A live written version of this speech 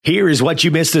Here is what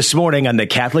you missed this morning on the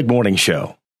Catholic Morning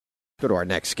Show. Go to our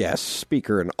next guest,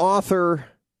 speaker and author,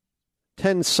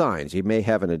 10 Signs You May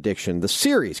Have an Addiction. The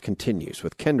series continues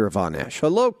with Kendra Von Esch.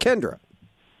 Hello, Kendra.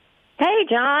 Hey,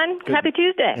 John. Good. Happy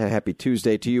Tuesday. Happy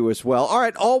Tuesday to you as well. All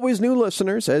right, always new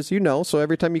listeners, as you know. So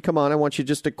every time you come on, I want you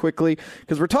just to quickly,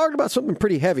 because we're talking about something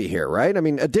pretty heavy here, right? I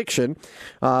mean, addiction,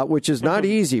 which is not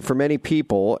easy for many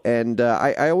people. And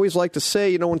I always like to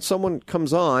say, when someone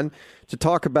comes on to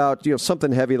talk about,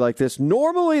 something heavy like this,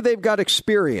 normally they've got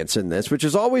experience in this, which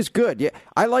is always good. Yeah,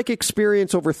 I like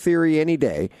experience over theory any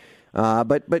day.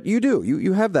 But you do.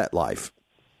 You have that life.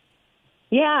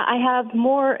 Yeah, I have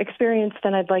more experience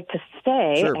than I'd like to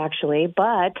say, actually,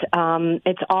 but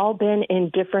it's all been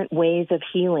in different ways of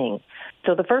healing.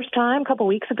 So the first time, a couple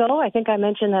weeks ago, I think I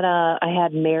mentioned that I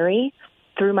had Mary,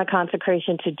 through my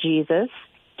consecration to Jesus,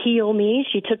 heal me.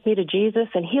 She took me to Jesus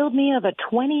and healed me of a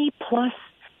 20-plus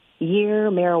year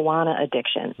marijuana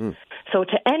addiction. So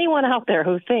to anyone out there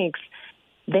who thinks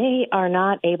they are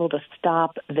not able to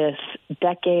stop this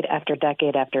decade after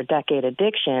decade after decade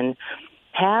addiction,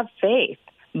 have faith.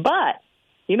 But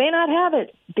you may not have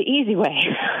it the easy way,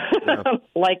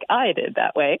 like I did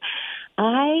that way.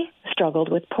 I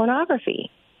struggled with pornography,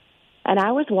 and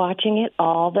I was watching it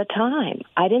all the time.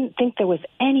 I didn't think there was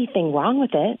anything wrong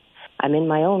with it. I'm in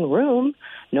my own room.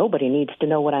 Nobody needs to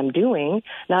know what I'm doing,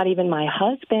 not even my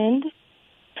husband.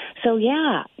 So,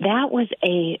 yeah, that was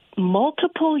a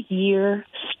multiple-year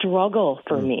struggle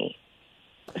for me.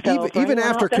 So even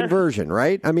after conversion,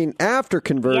 right? I mean, after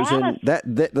conversion, yes.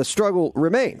 that the struggle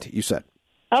remained, you said.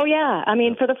 Oh, yeah. I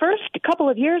mean, for the first couple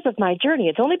of years of my journey,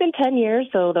 it's only been 10 years.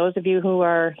 So those of you who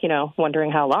are,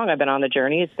 wondering how long I've been on the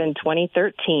journey, it's been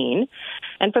 2013.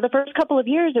 And for the first couple of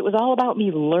years, it was all about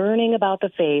me learning about the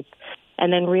faith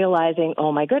and then realizing,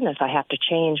 oh, my goodness, I have to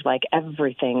change like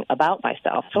everything about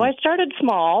myself. So I started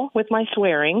small with my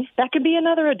swearing. That could be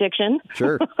another addiction.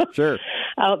 Sure.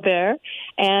 Out there.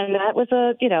 And that was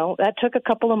that took a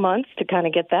couple of months to kind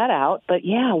of get that out. But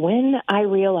yeah, when I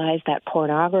realized that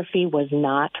pornography was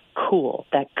not cool,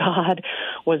 that God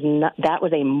was not, that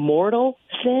was a mortal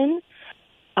sin,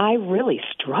 I really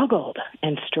struggled.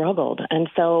 And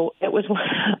so it was,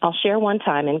 I'll share one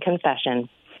time in confession.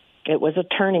 It was a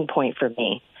turning point for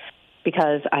me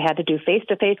because I had to do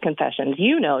face-to-face confessions.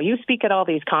 You speak at all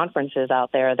these conferences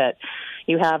out there that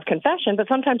you have confession, but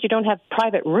sometimes you don't have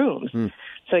private rooms.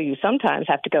 So you sometimes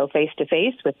have to go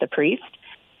face-to-face with the priest.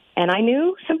 And I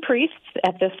knew some priests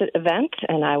at this event,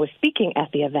 and I was speaking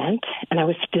at the event, and I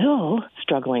was still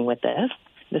struggling with this.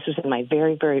 This was in my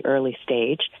very, very early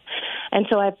stage. And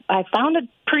so I found a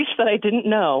priest that I didn't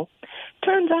know.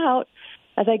 Turns out,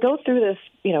 as I go through this,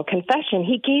 confession,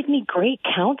 he gave me great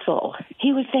counsel.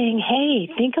 He was saying, hey,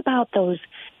 think about those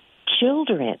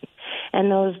children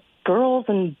and those girls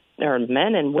or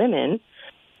men and women.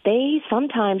 They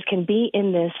sometimes can be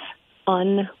in this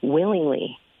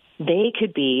unwillingly. They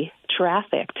could be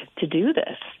trafficked to do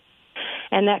this.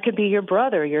 And that could be your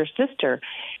brother, your sister.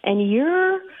 And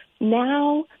you're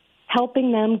now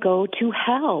helping them go to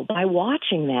hell by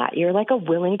watching that. You're like a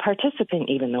willing participant,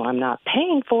 even though I'm not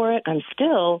paying for it. I'm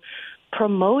still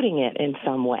promoting it in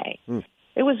some way.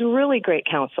 It was really great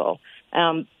counsel.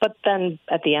 But then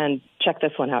at the end, check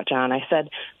this one out, John. I said,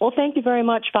 well, thank you very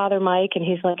much, Father Mike. And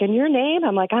he's like, and your name?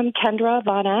 I'm like, I'm Kendra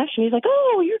Von Esch. And he's like,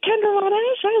 oh, you're Kendra Von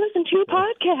Esch. I listen to your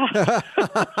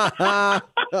podcast.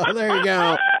 Oh, there you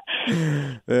go.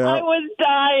 Yeah. I was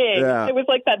dying. Yeah. It was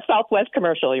like that Southwest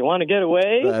commercial. You want to get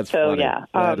away? That's funny. Yeah.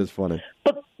 That is funny.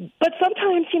 But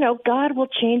sometimes, God will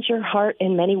change your heart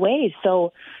in many ways.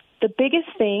 So the biggest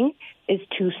thing is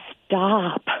to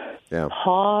stop,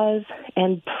 pause,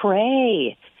 and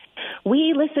pray.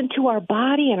 We listen to our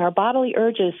body and our bodily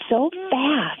urges so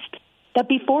fast that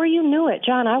before you knew it,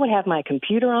 John, I would have my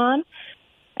computer on,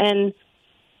 and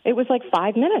it was like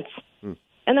 5 minutes.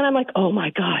 And then I'm like, oh, my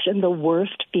gosh, and the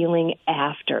worst feeling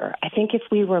after. I think if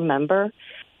we remember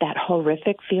that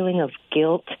horrific feeling of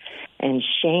guilt and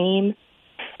shame,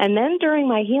 and then during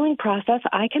my healing process,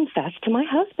 I confessed to my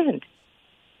husband.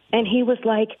 And he was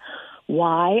like,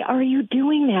 why are you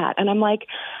doing that? And I'm like,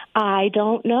 I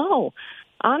don't know.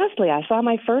 Honestly, I saw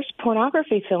my first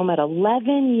pornography film at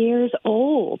 11 years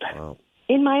old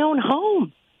in my own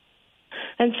home.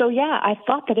 And so, yeah, I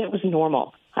thought that it was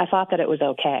normal. I thought that it was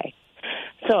okay.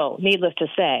 So, needless to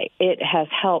say, it has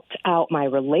helped out my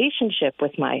relationship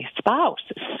with my spouse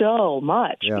so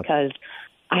much because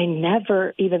I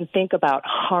never even think about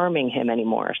harming him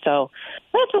anymore. So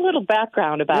that's a little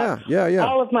background about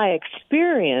all of my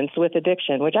experience with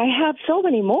addiction, which I have so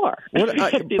many more,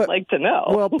 if you'd like to know.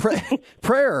 Well,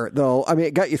 prayer, though, I mean,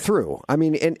 it got you through. I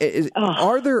mean,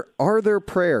 are there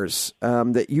prayers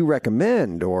that you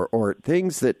recommend or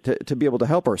things that to be able to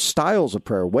help, or styles of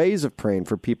prayer, ways of praying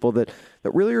for people that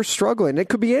really are struggling? It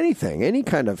could be anything, any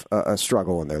kind of a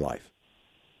struggle in their life.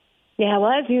 Yeah,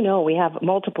 well, as you know, we have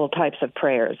multiple types of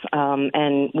prayers,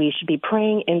 and we should be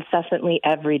praying incessantly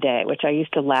every day, which I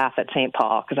used to laugh at St.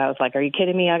 Paul because I was like, are you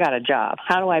kidding me? I got a job.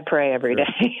 How do I pray every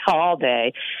day, all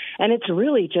day? And it's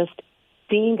really just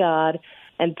seeing God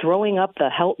and throwing up the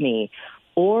help me.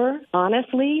 Or,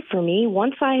 honestly, for me,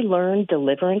 once I learned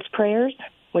deliverance prayers,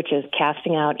 which is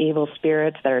casting out evil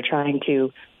spirits that are trying to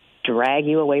drag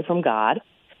you away from God,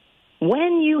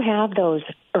 when you have those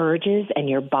urges and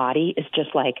your body is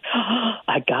just like, oh,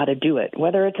 I got to do it,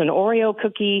 whether it's an Oreo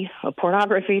cookie, a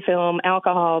pornography film,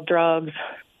 alcohol, drugs,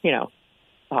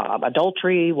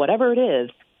 adultery, whatever it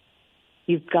is,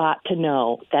 you've got to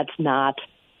know that's not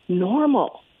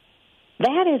normal.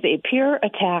 That is a pure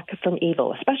attack from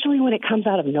evil, especially when it comes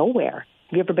out of nowhere.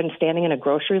 Have you ever been standing in a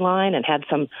grocery line and had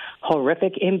some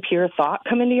horrific, impure thought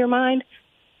come into your mind?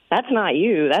 That's not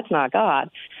you. That's not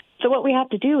God. So what we have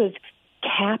to do is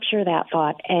capture that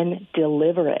thought and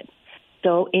deliver it.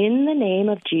 So in the name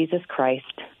of Jesus Christ,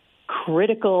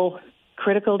 critical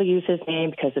to use his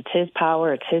name because it's his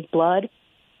power, it's his blood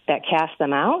that casts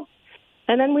them out.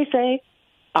 And then we say,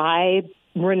 I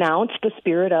renounce the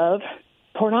spirit of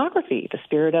pornography, the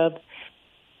spirit of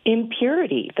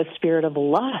impurity, the spirit of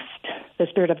lust, the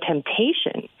spirit of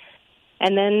temptation.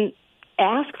 And then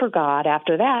ask for God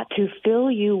after that to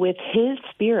fill you with his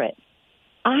spirit.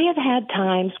 I have had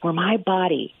times where my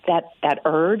body, that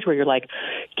urge where you're like,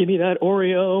 give me that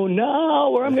Oreo,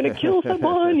 no, or I'm going to kill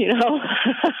someone,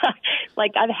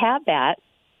 like I've had that,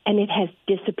 and it has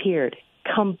disappeared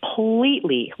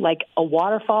completely. Like a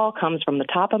waterfall comes from the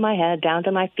top of my head down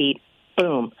to my feet.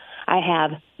 Boom. I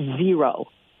have zero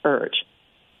urge.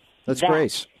 That's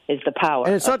grace. Is the power.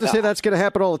 And it's not to say that's going to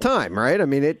happen all the time, right? I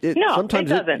mean, sometimes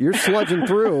you're sludging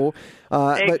through.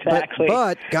 Exactly.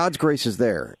 But God's grace is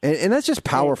there. And that's just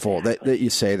powerful that you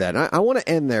say that. And I want to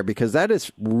end there because that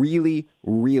is really,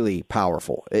 really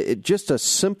powerful. It just a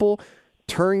simple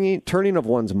turning of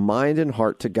one's mind and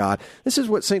heart to God. This is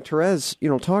what St. Therese,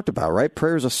 talked about, right?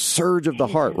 Prayer is a surge of the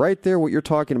heart. Right there, what you're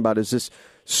talking about is this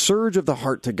surge of the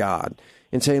heart to God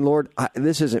and saying, Lord,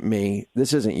 this isn't me.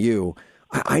 This isn't you.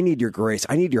 I need your grace.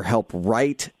 I need your help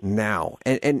right now.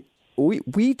 And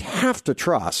we have to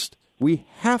trust. We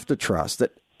have to trust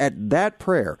that at that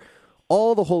prayer,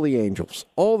 all the holy angels,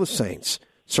 all the saints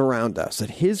surround us, that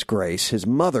his grace, his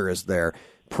mother is there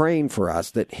praying for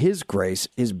us, that his grace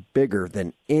is bigger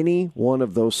than any one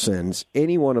of those sins,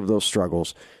 any one of those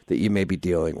struggles that you may be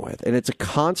dealing with. And it's a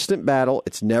constant battle.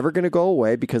 It's never going to go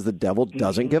away because the devil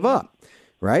doesn't give up.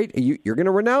 Right? You're going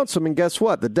to renounce him, and guess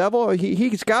what? The devil,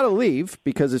 he's got to leave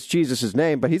because it's Jesus'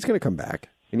 name, but he's going to come back,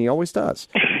 and he always does.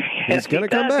 He's going to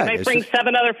come back. And I bring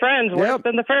 7 other friends, worse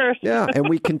than the first. Yeah, and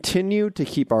we continue to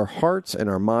keep our hearts and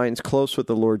our minds close with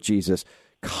the Lord Jesus,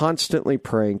 constantly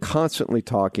praying, constantly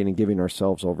talking, and giving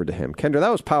ourselves over to him. Kendra, that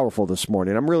was powerful this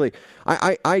morning. I'm really,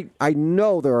 I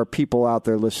know there are people out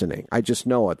there listening. I just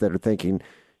know it, that are thinking,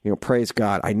 praise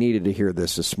God, I needed to hear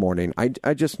this morning.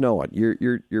 I just know it.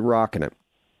 You're rocking it.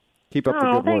 Keep up the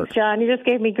good work. Thanks, John. You just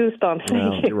gave me goosebumps.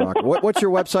 Thank you. You're rocking. What's your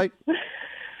website?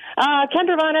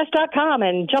 KendraVonEsch.com,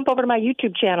 and jump over to my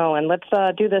YouTube channel, and let's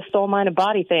do this soul, mind, and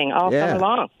body thing all summer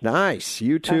long. Nice.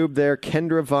 YouTube there,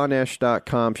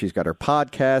 KendraVonEsch.com. She's got her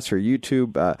podcast, her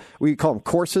YouTube, we call them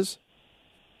courses?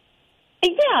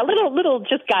 Yeah, little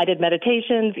just guided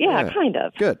meditations. Yeah, kind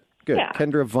of. Good. Yeah.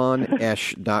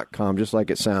 KendraVonEsch.com, just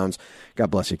like it sounds.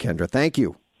 God bless you, Kendra. Thank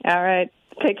you. All right.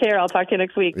 Take care. I'll talk to you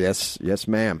next week. Yes,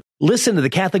 ma'am. Listen to the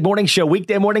Catholic Morning Show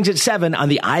weekday mornings at 7 on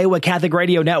the Iowa Catholic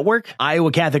Radio Network,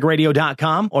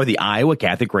 iowacatholicradio.com, or the Iowa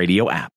Catholic Radio app.